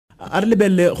a re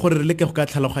lebelle gore re leke go ka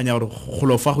tlhaloganya gore go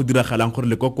lo fa go diragalang gore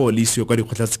lekoko le isiwe kwa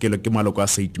dikgotlatshekelo ke maloko a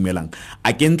sa itumelang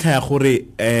a ke ntlha ya gore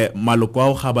maloko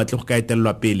ao ga batle go ka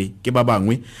etelelwa pele ke ba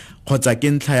bangwe kgotsa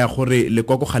ke ntlha ya gore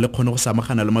lekoko ga le kgone go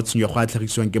samagana le matshwenyego a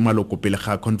tlhagiswang ke maloko pele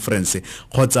ga conference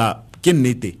kgotsa ke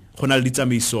nnete go na le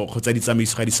ditsamaiso kgotsa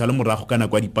ditsamaiso ga di sa le morago ka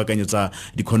nako ya dipaakanyo tsa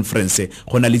di-conference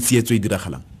go na le tsietso e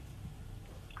diragalang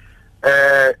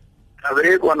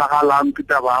tabe bona galang ke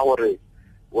taba gore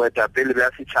weta pele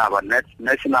ba setšhaba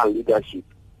national leadership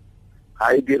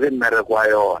ga e dire mmereko wa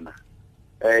yona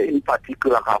in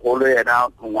particular ga golo yena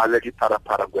ngwale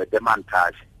dipharapara Gwede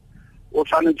Mantashe o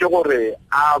tshwanetse gore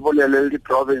a bolele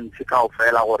di-province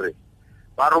kaofela gore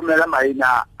ba romele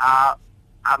maina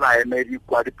a baemedi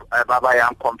ba ba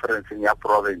yang conferenceng ya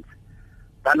province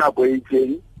ka nako e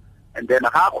itseng and then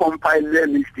ga compile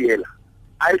list ela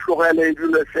a e tlogele e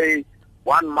dule say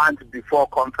 1 month before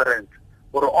conference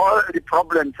for all the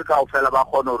problems kaofela ba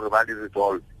kgone gore ba di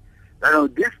resolve.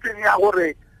 This thing ya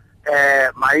gore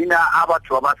maina a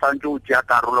batho ba santse o tšea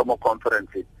karolo mo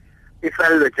conference e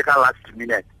feleletse ka last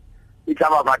minute e tla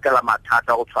ba bakela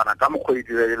mathata go tshwana ka mokgwa e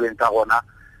direleng ka gona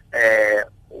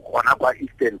kwa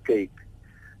Eastern Cape.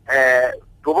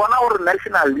 Go bona gore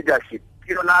national leadership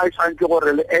ke yona e tshwanetse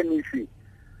gore le NEC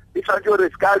e tshwanetse gore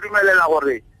se ka dumelela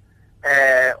gore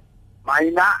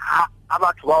maina a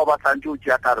batho bao ba santse o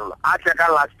tšea karolo a tla ka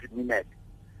last minute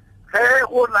ge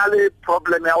go na le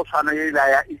problem ya go tshwana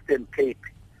ya Eastern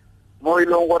Cape mo e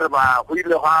leng gore go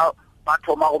ile ga ba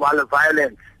thoma go ba le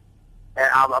violence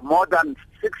more than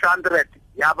 600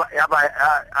 ya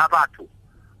batho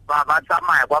ba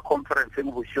tsamaya kwa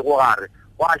conferenceng bosigo gare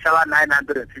go a šala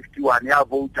 951 ya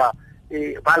vouta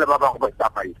ba le ba ba go ba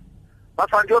tsamaile ba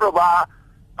tshwanetse gore ba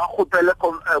gopele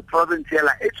province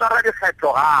ela e tshwara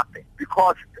dikgetho gape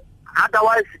because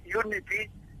otherwise unity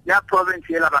ya province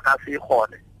ela ba ka se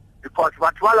gone because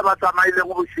batho ba le ba tsamaile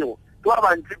go bosigo ke ba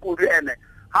bantsi kudu ene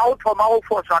ga o thoma go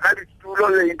foswa ka ditulo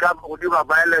le ka go dira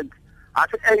violence a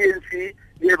se ANC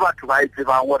le batho ba itse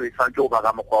ba gore e santse go ba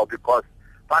ka mokgwa because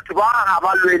batho ba ga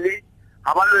ba lwele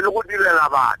go direla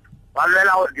batho ba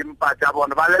lwela go dimpa tsa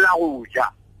bona ba lela go ja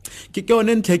ke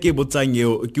one ntlha ke botsang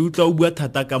eo ke utlwa o bua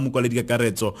thata ka mokwaledi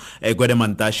kakaretso Gwede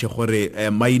Mantashe gore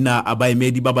maina a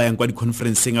baemedi ba ba yang kwa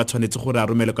di-conferenceng a tshwanetse gore a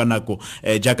romele ka nako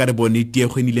jaaka re bone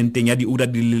tiego e nileng teng ya diura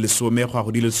di le 10 go a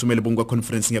go di le 10 le bong kwa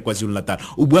conferenceng ya KwaZulu-Natal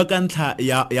o bua ka ntlha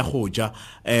ya go ja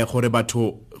gore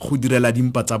batho go direla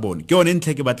dimpa tsa bone ke one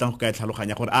ntlha ke batlang go ka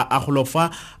tlhaloganya gore a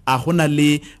golofa a gona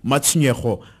le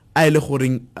matshwenyego a ile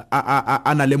goreng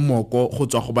a na le moko go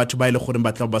tswa go batho ba ile goreng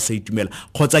ba tla ba sa itumela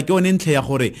kgotsa ke one ntlha ya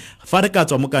gore fa re ka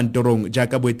tswa mo kantorong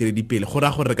jaaka boeteledipele go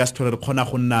ra gore re ka se tlhole re kgona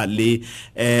go nna le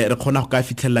re kgona go ka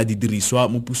fitlhelela didiriswa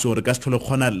mo pusong re ka se tlhole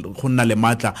go nna le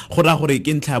matla go ra gore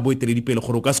ke ntlha ya boeteledipele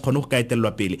gore o ka se kgone go ka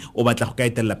etelelwa pele o batla go ka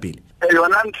etelela pele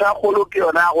yona ntlha golo ke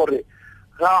yona gore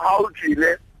ga o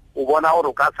tsile o bona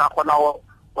gore o ka sa kgona go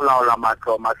laola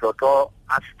matlotlo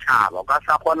a setšhaba o ka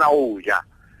sa kgona go ja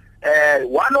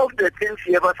one of the things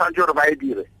here was Sanjor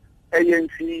Vaidire,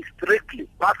 ANC strictly,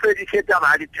 but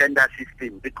the tender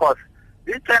system because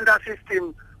this tender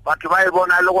system, but why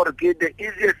won't I get the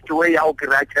easiest way out to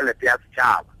write a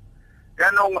job?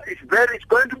 Then it's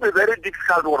going to be very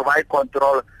difficult to provide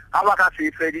control. How about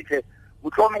if it is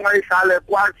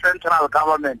central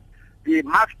government, the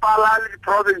Maspala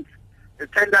province, the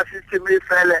tender system is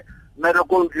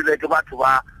medical director, but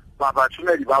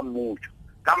moved.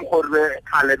 Come gore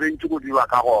khalebe ntse go diwa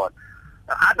ka gona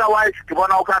otherwise ke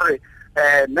bona o kare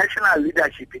national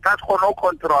leadership it has no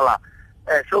controller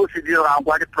so se dirang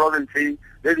kwa di province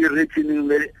le di region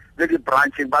le di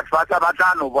branching but ba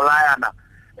tla no bolayana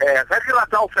ge ke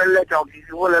rata o felletsa o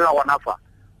bolela gona fa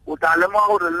o tla le mo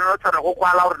gore le no tsere go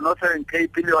kwala gore no tsere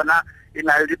Cape le yona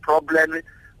ina le problem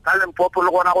ka Limpopo le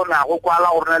gona go na go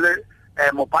kwala gore le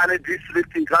Mopane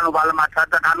district ka no ba le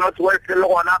mathata ka North West le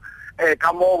gona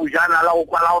ka mo buisana la go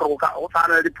kwala gore go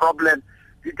tsana le problem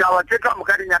ditaba tse ka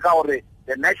moka dinya ka gore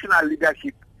the national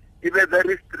leadership is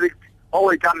very strict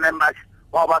always come members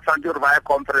ba ba santse ba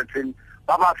conference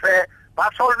ba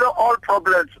solve all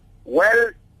problems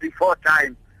well before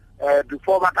time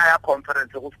before ba ka ya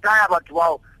conference go tsaya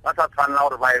batho ba sa tshwanela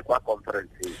gore ba ye kwa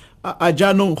conference a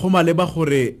jaanong go maleba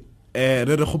gore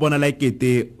re go bona la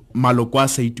ekete maloko a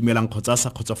sa itumelang kgotsa sa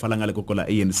khotsofalang a lekoko la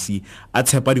ANC a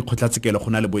tshepa dikgotlatshekelo go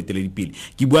na le boeteledipele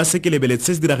ke bua se ke lebeletse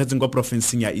se se diragetseng kwa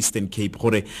provinceng ya Eastern Cape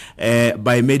gore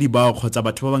baemedi ba kgotsa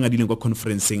batho ba ba ngadileng kwa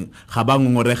conferenceng ga ba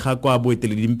ngongorega kwa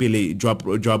boeteledipele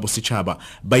jwa bosetšhaba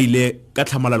ba ile ka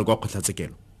tlhamalalo kwa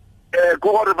kgotlatshekelo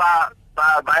go gore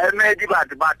baemedi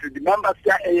batho the members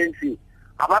ya ANC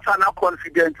ga ba sana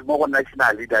confidence mo go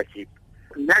national leadership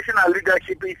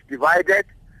is divided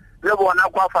le bona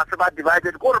kwa fatshe ba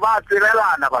divided gore ba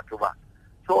tsirelana batho ba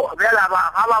so bela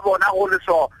ba ga ba bona go le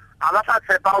so a ba sa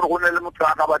tshepa gore go ne le motho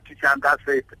a ka ba thusang ka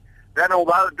sepe then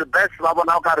ba the best ba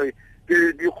bona o kare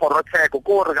di Kgotlatshekelo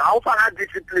gore ga o fana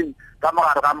discipline ka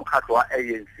mogare ga mokgatlo wa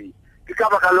ANC ke ka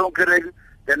baka le gore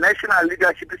the national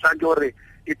leadership is gore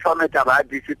e thome taba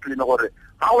discipline gore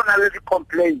ga o na le di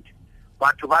complaint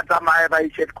batho ba tsamaye ba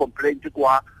ise complaint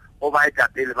kwa o ba eta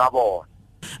pele ba bona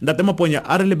Ntate Maponya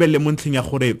a re lebelle mo ntlheng ya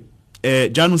gore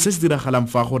jaanong se se diragalang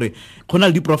fa gore go na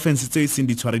le di-province tse e seng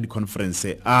di tshware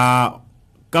di-conference a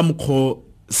ka mokgwa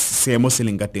seemo se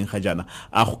leng ka teng ga jaana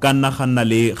a go ka nna ga nna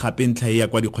le gape ntlha ya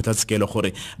kwa Kgotlatshekelo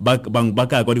gore ba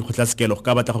ka kwa Kgotlatshekelo go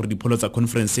ka batla gore dipholo tsa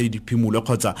conference di phimolwe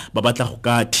kgotsa ba batla go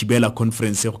ka thibela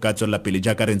conference go ka tswela pele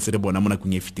jaaka re ntse re bona mo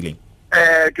nakong e fetileng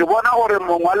ke bona gore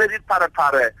mongwa le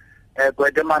dipharepare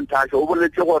Gwede Mantashe o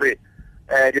boletse gore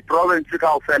di province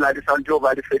ka ofela di santse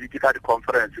ba di feditse ka di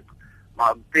conference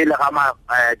pele ga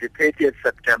the 30th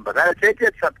September. The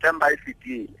 30th September is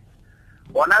fitile.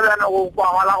 Bona bana go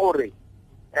kwala gore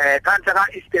ka ntle ga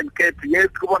Eastern Cape ye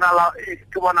ke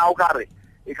bona o kare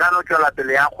e ka no tswela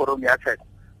pele ya kgorong ya tsheko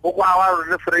go kwa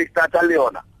re Freestata le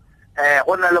yona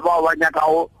go na le ba nyaka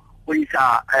go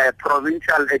isa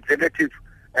provincial executive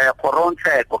kgorong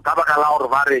tsheko ka baka la gore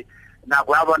ba re na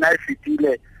go ya bona e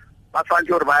fitile ba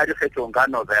tshwantse gore ba ya dikgetsong ka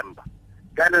November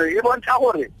kana e bontsha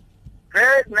gore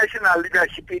national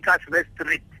leadership e ka se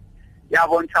strict ya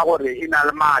bontsha gore e na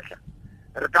le matla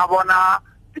re ka bona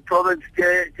di-province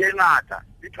tse ngata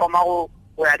di thoma go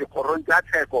ya dikgorong tsa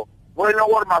tsheko go e le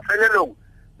gore mafelelong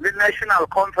le national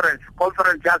conference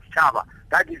ya setšhaba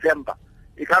ka December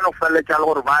e ka no feletša le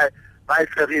gore ba e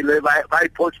fegile ba e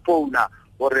postpone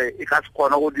gore e ka se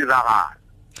kgone go diragala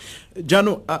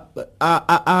jaanong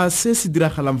a se se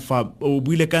diragalang fa o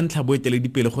buile ka ntlha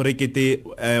boeteledipele gore kete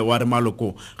wa re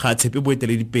maloko ga a tshepe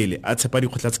boeteledipele a tshepa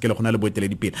Kgotlatshekelo go na le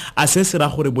boeteledipele a se se ra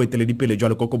gore boeteledipele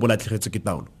jwa lekoko bo latlhegetswe ke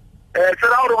taolo se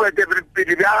ra gore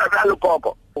boeteledipele bja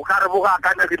lekoko o ka re bo ga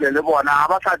akanegile le bona ga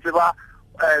ba sa tseba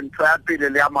ntho ya pele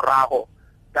le ya morago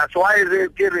that's why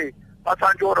ke re ba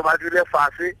tshwanetse gore ba dule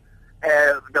fase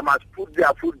they must put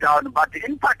their foot down but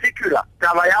in particular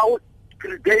taba ya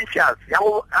credentials ya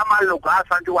maloko a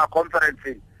santse wa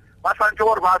conferencing ba santse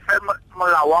gore ba fe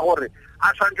molao wa gore a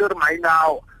santse gore maina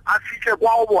ao a fitlhe kwa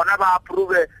go bona ba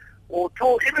approve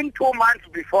even 2 months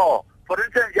before for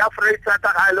instance ya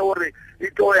Freestata ga ile gore e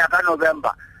tlo ya ka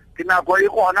November ke nako e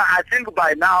gona I think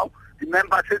by now the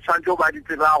members santse ba di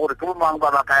tseba gore ke bo mang ba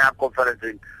ba ka ya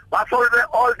conferencing ba solve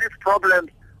all these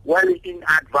problems well in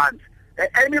advance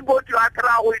anybody a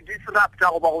try go disrupt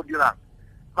go ba go dira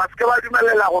ba se ba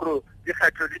dumelela gore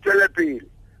dikgetho di tswele pele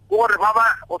gore ba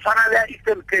o tshwana le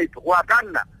Eastern Cape go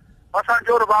akanna ba santse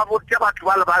gore ba botse batho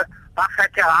ba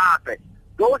kgethe gape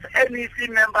those NEC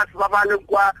members ba ba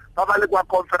le kwa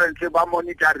conference ba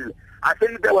monitorile I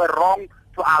think they were wrong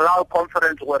to allow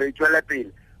conference gore e tswele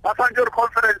pele ba santse gore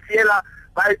conference yela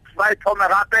ba thome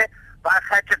gape ba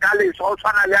kgethe ka leswa o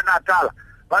tshwana le Natal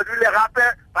ba dule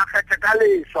gape ba kgethe ka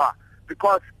leswa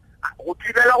because go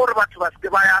thibela gore batho ba se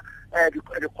ba ya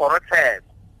Kgotlatshekelo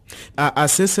a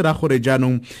se se ra gore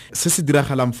jaanong se se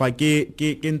diragalang fa ke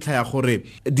ntlha ya gore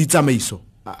ditsamaiso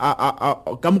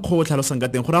ka mokgwa o tlhalosang ka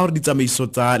teng go ra gore ditsamaiso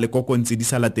tsa lekoko ntse di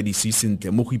sa latedisiwe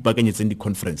sentle mo go ipaakanyetseng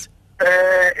di-conference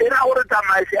e ra gore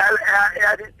tsamaiso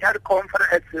ya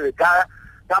di-conference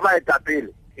ka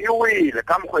baetapele e wile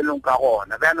ka mokgwelong ka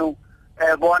gona jaanong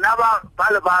bona ba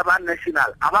le ba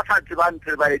national a ba sa tseba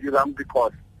ntse ba e dirang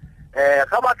because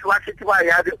ga batho ba setse ba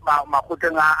ya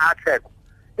makgotleng a tsheko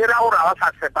e ra gore a ba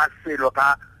sa tshepa selo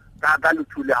ka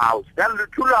Luthuli House then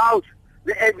Luthuli House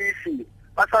le ABC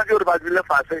ba sa gore ba dile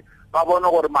fase ba bona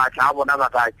gore matla a bona ba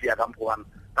ka tšea ka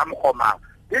mokgomang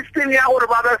this thing ya gore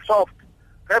ba be soft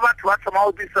ge batho ba thoma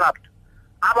go disrupt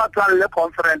a ba tswalle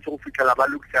conference go fitlhela ba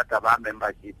lokisa taba ya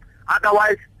membership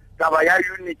otherwise taba ya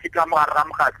unity ka mogare ga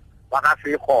mokgatlo ba ka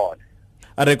se e kgone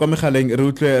a re kwa megaleng re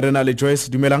utlwe re na le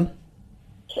Joyce dumelang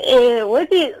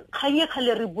wedi kganye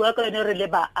khale re bua ka ene re le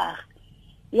baagi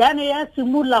yane ya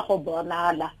simula go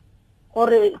bonala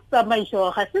gore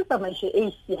tsamaiso ga se tsamaiso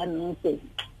e siameng sentle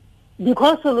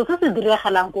because lo se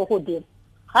diregalang go godimo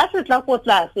ga se tla go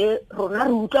tlase rona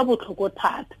re utlwa botlhoko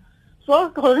thata so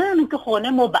gone ke gone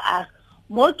mo baagi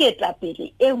mo ke tla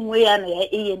pele e nngwe yana ya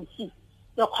ANC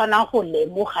ke khona go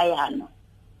lemoga yana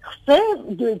se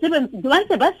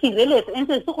di ba sireletsa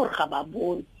ntse se gore ga ba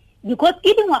bone because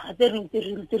ke dingwaga tse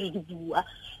re di bua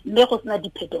mme go sena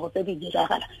diphetogo tse di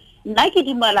diragala nna ke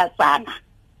di malatsana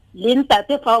le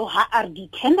ntate fao ha a re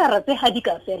di-tendera tse ga di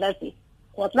ka fela tse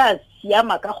go tla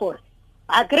siama ka gore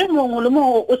a kry mongwe le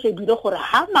mongwe o shebile gore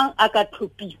ha mang a ka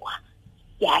tlhophiwa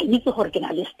ke a itse gore ke na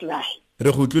le strike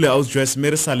re go tlile Ausdress me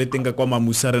re sa le teng ka kwa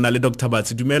Mamusa re na le Dr.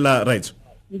 Batsi dumela right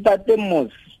Ntate Moss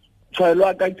tshwaelo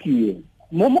ka ke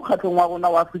mo mokgatlong wa rona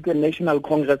wa African National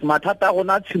Congress mathata a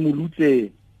rona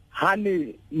tshimolutse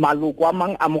hane maloko a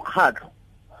mang a mokgatlo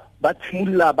ba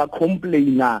tshimolla ba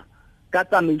complaina ka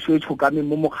tsamaiso e tshokame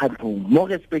mo mokgatlong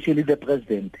more especially the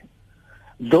president.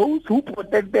 Those who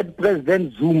protected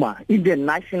President Zuma in the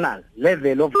national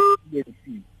level of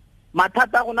ANC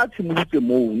mathata a rona tshimolutse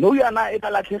mo no yana e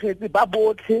ka latlhegetse ba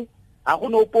botlhe a go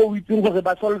no po witseng gore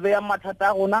ba solve ya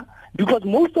mathata a rona because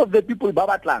most of the people ba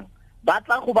batla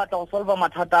go solve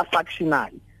mathata factional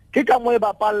ke ka moe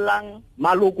ba pallang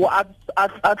maloko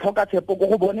a tlhoka tshepo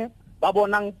go bone ba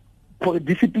bonang gore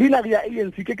disciplinary ya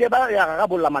ANC ke ba ya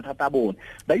rarabolla mathata a bone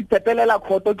ba itepelela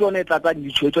khoto ke one tlatsa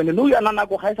ditshwetsone no yana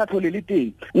nako ga isa tlhole le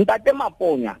teng Ntate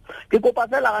Maponya ke kopa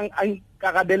fela ang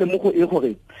karabele mo go e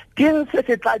gore ke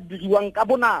se tla diriwang ka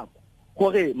bonako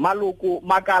gore maloko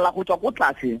makala go tswa go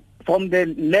tlase from the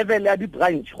level ya di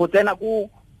branch go tsena go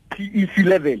PEC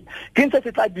level ke se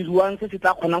tla diriwang se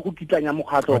tla kgonang go kitlanya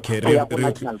mokgatlo ya go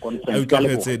national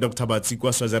conference Dr. Batsi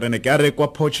kwa Swazarene ke re kwa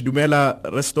Poch dumela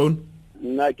Restone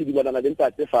nna ke di bona le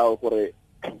ntate fa gore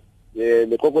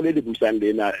le kokole le busang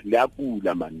lena le a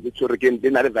kula man le tsore ke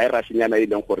nna le virus nyana e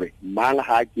leng gore mang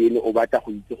ha ke ne o batla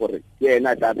go itse gore ke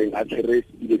ena tla beng a tshwere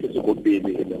ile se se go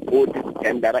pele le go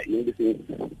tendera eng le se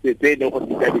le go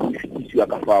tsa di fitisiwa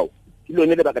ka fao ke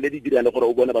lone le baka le di dirang gore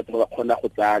o bona batho ba kgona go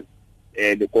tsa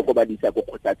le koko ba ditsa go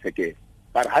Kgotlatshekelo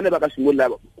ba hane ba ka simolla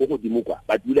go go dimukwa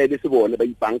ba dula ile se bone ba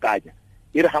ipankanya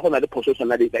ire ga gona le position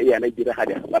le ka yana e dire ga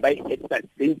ba ba extra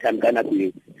same time kana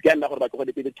teng ke nna gore ba go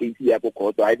le pele case ya go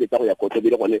khotso ha e tsa go ya khotso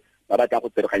le gone ba batla go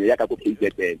tsereganya ya ka go case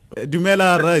teng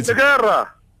dumela right Sekera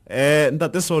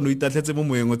ntate sono itatletse mo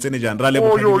moeng o tsene jang ra le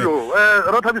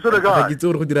ra Thabiso le ka ke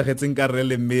tsore go diragetseng ka rre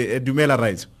le mme dumela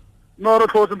right no re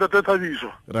tlhotse ntate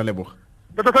Thabiso ra leboga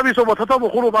ntate Thabiso bothata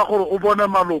bogolo ba gore o bona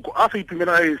maloko a sa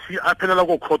itumelang ANC a phelela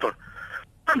go khotso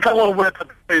ntla go bona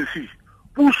ANC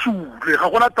pusule ga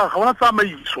gona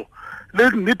tsamaiso le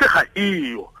nnete ga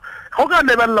eo go ka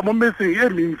lebella mo metseng e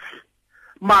mentsi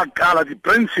makala di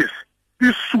branches di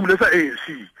sule sa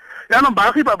ANC yana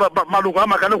baagi maloko a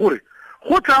makale gore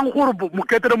go tlang gore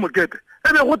mokete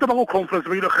e be go teba go conference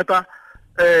ba ile kheta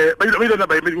ba ile na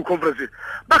ba ile conference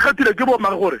ba khatile ke bo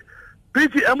mang gore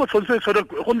BGM tshwanetse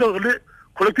go nne le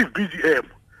collective BGM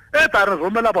e tla re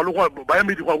romela baloko ba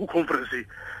emedi go conference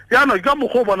yana ka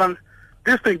mo go bonang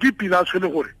this thing ke pina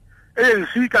tshwele gore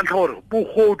ANC ka ntlha gore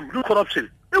bogodu le corruption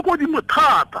e go di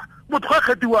mothata motho ga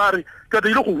khetiwa re ka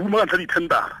ile go huma ka ntlha di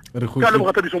tendera ka le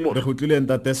bogata biso mo re go tlile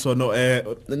ntate sono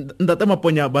ntate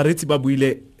Maponya ba retsi ba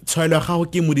buile tshwaelo ga go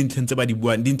ke mo dintlheng tse ba di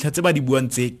buang dintlha tse ba di buang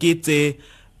tse ke tse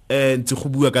ntse go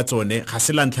bua ka tsone ga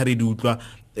se la ntlha re di utlwa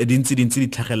dintsi di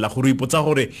tlhagella gore ipotsa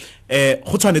gore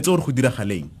go tshwanetse gore go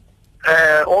diragaleng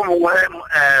o mongwe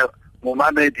mo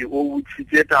mamedi o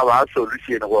utsitse taba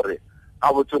solution gore a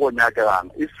botse go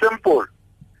nyakegang it's simple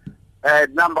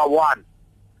number 1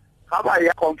 ga ba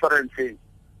ya conferencing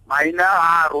maina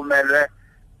a romelwe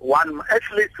at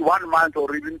least 1 month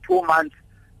or even 2 months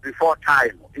before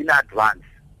time in advance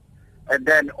and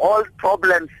then all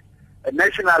problems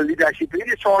national leadership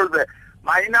it solve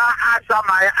maina a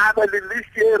samaya a be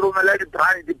list e romelwe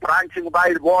di branching ba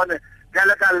e bone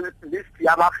ka list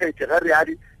ya ba khetse re ya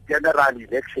di general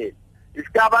election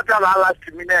iskaba ka last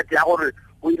minute ya gore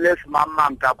we left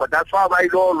mamang but that's why I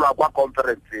lolwa kwa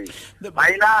conference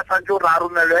maina sanjo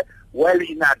rarumelwe well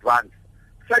in advance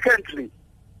secondly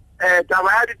taba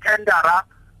ya di tendera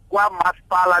kwa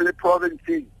masipala le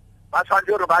province ba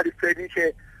sanjo re ba di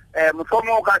finish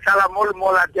mofomo ka sala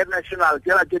mola international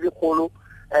tela ke dikgolo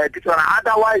ke tsona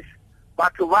otherwise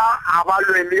batho ba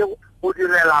abalwele go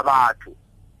direla batho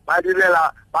ba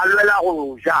lwela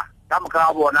go ja ka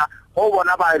mokga bona go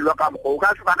bona ba ilwa ka mokgo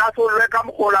ka se ba ka so lwe ka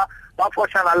mokgola ba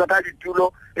foshana le ka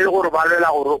ditulo e gore ba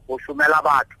lwela gore go shumela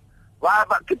batho ba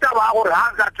ke taba gore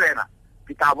ha ka tsena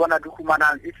ke ta bona di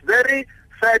humanang it's very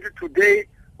sad today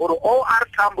or OR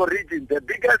Tambo region the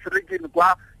biggest region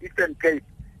kwa Eastern Cape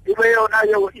ibe yona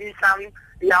yo isang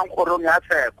yang gorong ya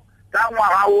tseko ka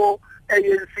ngwaga o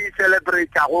ANC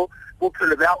celebrate go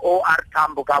bophelo ba OR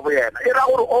Tambo ka boyena e ra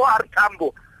gore OR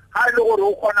Tambo ha ile gore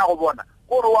o kgona go bona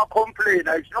gore wa complain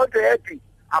is not happy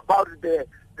about the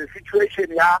situation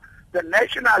ya the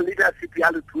national leadership ya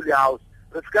Lutuli House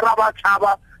re skera ba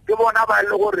tshaba ke bona ba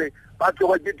ile gore ba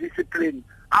tsoga ke discipline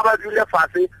aba dile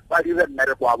fase ba dire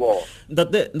mmereko wa bona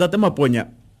ntate Maponya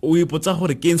o ipotsa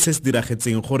gore ke eng se se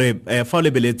diragetseng gore fa o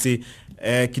lebeletse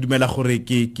ke dumela gore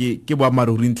ke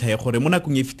boammaaruri ntlha ya gore mo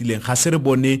nakong e fetileng ga se re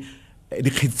bone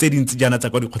dikgetsi tse dintsi jana tsa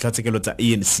kwa dikgotlatshekelo tsa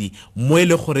ANC mo e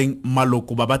le goreng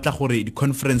maloko ba batla gore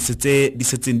di-conference tse di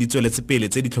setseng di tsweletse pele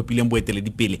tse di tlhophileng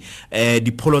boeteledipele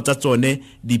dipholo tsa tsone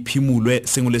di phimulwe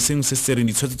sengwe le sengwe se se reng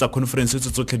ditshwetso tsa conference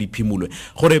tse tsotlhe di phimulwe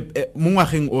gore mo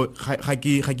ngwageng ga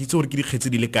ke itse gore ke dikgetsi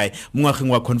di le kae mo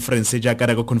ngwageng wa conference jaaka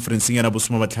re ka conferenceng ya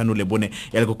bosoma batlhano le bone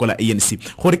ya lekoko la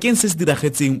ANC gore ke eng se se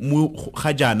diragetseng mo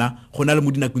ga jana go na le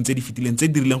mo dinakong tse di fetileng tse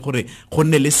di dirileng gore go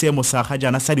nne le seemo sa ga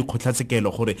jana sa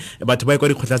dikgotlatshekelo gore batho ba kwa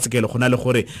dikgotlatshekelo go na le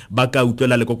gore ba ka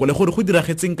utlwela lekoko le gore go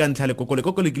diragetseng ka ntlha lekoko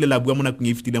le kile la bua mo nakong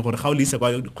e fetileng gore ga o le isa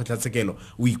kwa dikgotlatshekelo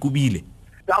o ikubile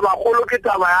tabagolo ke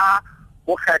taba ya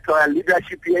go kgetho ya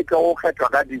leadership e ke go kgethwa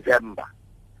ka December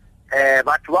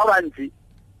batho ba bantsi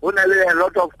go na le a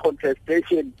lot of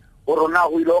contestation gore na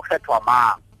go ile go kgethwa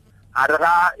mang a re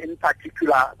ga in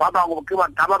particular ba bangwe ke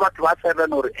batho ba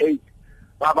 7 or 8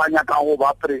 ba banyaka go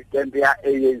ba president ya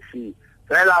ANC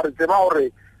fela re tseba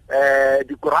gore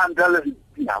dikuranta le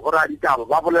go ra ditaba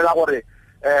ba bolela gore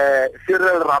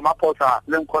Rre Ramaphosa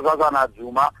le Nkosazana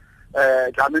Zuma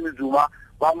Dlamini Zuma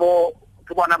ba mo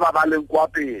ke bona ba ba leng kwa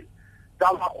pele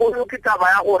taba go ke taba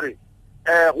ya gore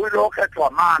go ile go kgethwa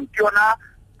mang ke yona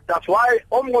that's why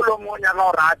o mongwe le mongwe ya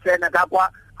go ra tsene ka kwa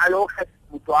a yo kgetha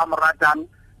motho a moratang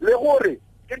le gore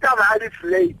ke taba ya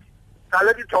di-slate sa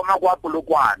le di thoma kwa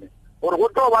Polokwane gore go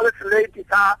tlo ba le slate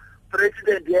sa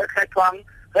president e kgethwang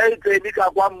ga e tsene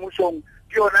ka kwa mmusong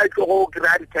ke yona e tlo go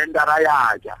kry-a di-tendera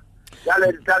ya ja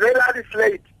jale tabela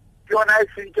di-slate ke yona e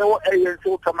sentse go ANC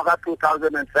go thoma ka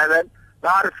 2007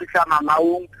 ba re fitlha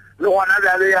mamaung le gona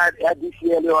bjale ya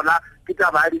DCA le yona ke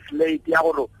taba ya di-slate ya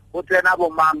gore go tsena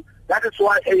bomang that is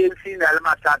why ANC na le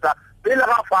mathata pele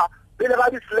ga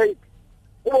di-slate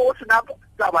go sena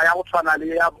taba ya go tshwana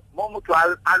le ya mo motho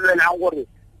a lwelang gore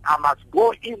I must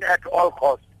go in at all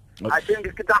costs. Okay. I think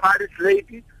ke taba ya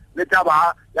di-slate le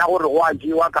taba ya gore go a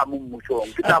jewa ka mo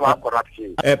mmusong ke taba ya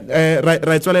corruption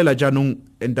ra etswalela jaanong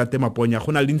Ntate Maponya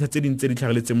go na le dintlha tse dintse di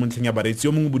tlhageletseng mo ntlheng ya baretsi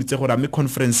yo mongwe boditse gore a mme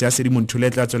conference ya Sedimonthole e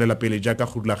tla tswelela pele jaaka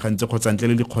go rulagantse kgotsa ntle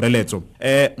le dikgoreletso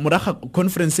moraga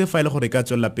conference e fa ile gore ka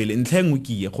tswelela pele ntlha engwe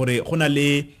ke gore go na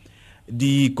le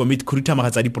di-committee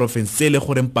khuduthamaga tsa di-province tse le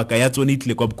gore mpaka ya tsone e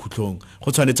tlile kwa bokhutlhong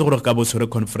go tshwanetse gore ka botshwere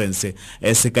conference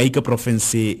sekai ke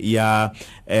province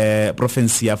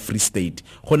ya Free State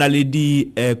go na le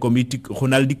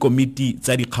di-committee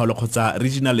tsa dikgaolo kgotsa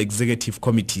regional executive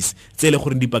committees tse le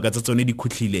gore dipaka tsa tsone di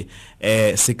khutlhile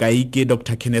sekai ke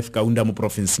Dr. Kenneth Kaunda mo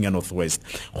provinceng ya North West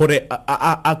gore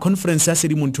a conference ya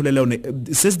Sedimonthole le yone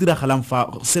se se diragalang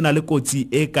fa se na le kotsi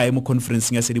e kae mo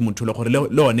conferenceng ya Sedimonthole gore le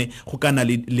yone go kana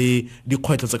le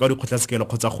dikgwetlho tsa ka dikgotlatshekelo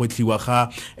kgotsa go tliwa ga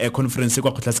conference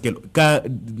kwa kgotlatshekelo ka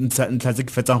ntlha tse ke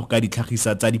fetsang go ka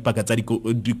ditlhagisa tsa dipaka tsa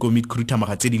di-committee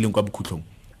khuduthamaga tse di leng kwa bokhutlhong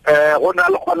go na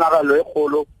le kgonagalo e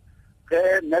kgolo ge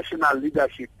national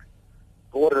leadership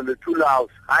gore le two house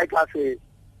I can say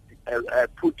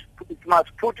it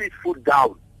must put its foot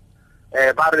down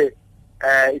but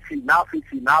it's enough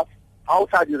how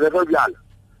sa di rego bjalo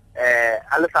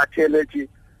a le sa tšheletse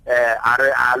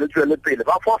a le tswele pele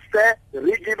ba foste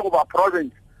region goba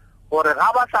province gore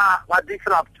ga ba sa ba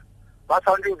disrupt ba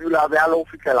tshwanetse go dula bjalo go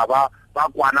fitlhela ba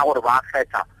kwana gore ba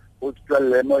kgetha go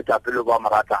tswelele moetapele ba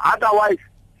morata otherwise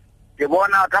ke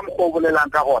bona ka mokgwa o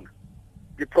bolelang ka gona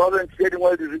di-province tse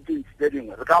dingwe le di-regions tse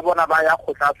dingwe re ka bona ba ya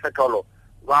kgotlatshekelo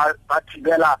ba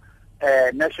thibela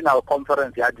national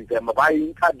conference ya December ba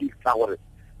interdicta gore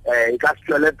e ka se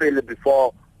tswele pele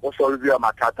before go solviwa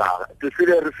mathata re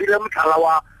file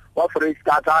motlhala wa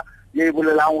Freistata ye e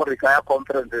bolelang gore ka ya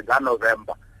conference ka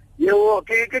November yeo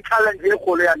ke challenge e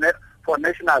kgolo ya for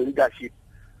national leadership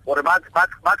gore ba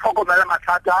tlhokomele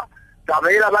mathata taba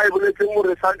ela ba e boletseng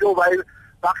gore santse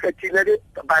ba kgethile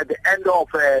by the end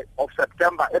of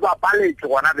September e ba paletse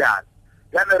gona bjale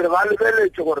yane re ba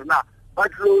lebeletse gore na ba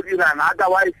tlo dirang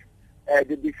otherwise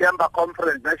the December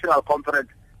conference national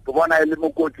conference ke bona e le mo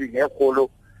kotsing e kgolo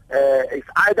it's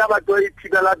either ba tlo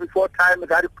ithibela before time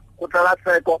ka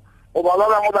Kgotlatshekelo o ba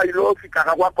bangwe ba ile fika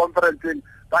ka kwa conference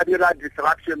ba dira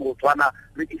disruption go tshwana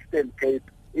le Eastern Cape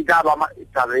e ka ba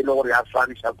tsabelo gore ya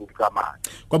swanisha go ka mane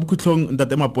kwa bokhutlhong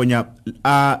Ntate Maponya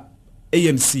a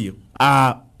ANC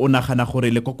a o nagana gore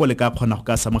lekoko le ka kgona go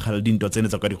ka samagala dinto tsene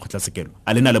tsa kwa dikgotlatshekelo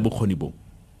a lena le bokgoni bo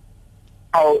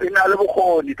ina le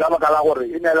bokgoni ka baka la gore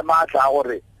ina le maatla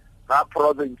gore ga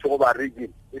province go ba region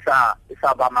e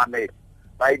sa ba mamele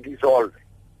ba dissolve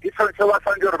ke se ba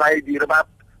tsang gore ba e dire ba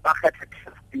kgetha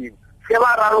team se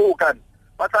ba raroka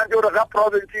ba tsang gore ga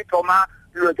province thoma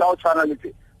dilo tsa o tshwana le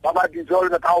ba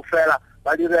dissolve ka o fela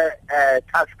ba dire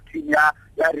task team ya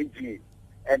region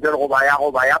and then go ba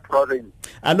ya province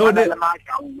alone le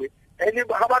maatla ene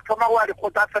ba thoma go a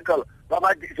dikgotlatshekelo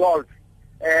ba dissolve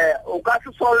o ka se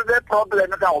solve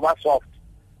problem ka go ba soft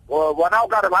bona o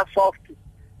ka re ba soft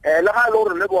le ga le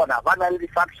gore le bona ba na le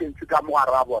di-factions ka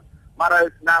mogare ga bona mara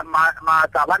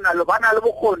maatla ba na le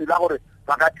bokgoni la gore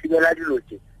ba ka thibela dilo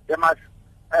tse they must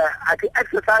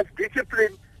exercise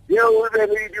discipline yeo e be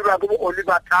le dirwa ke bokgoni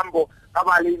ba Tambo ka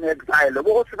ba le in exile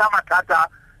bo go sena mathata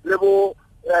le bo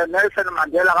Nelson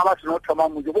Mandela ga ba seno thoma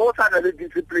mojo bo go sana le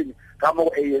discipline ka mo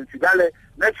ANC dale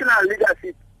national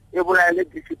leadership e bolaele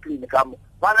discipline ka mo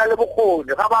ba na le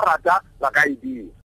bokgoni ga ba rata ba ka e dira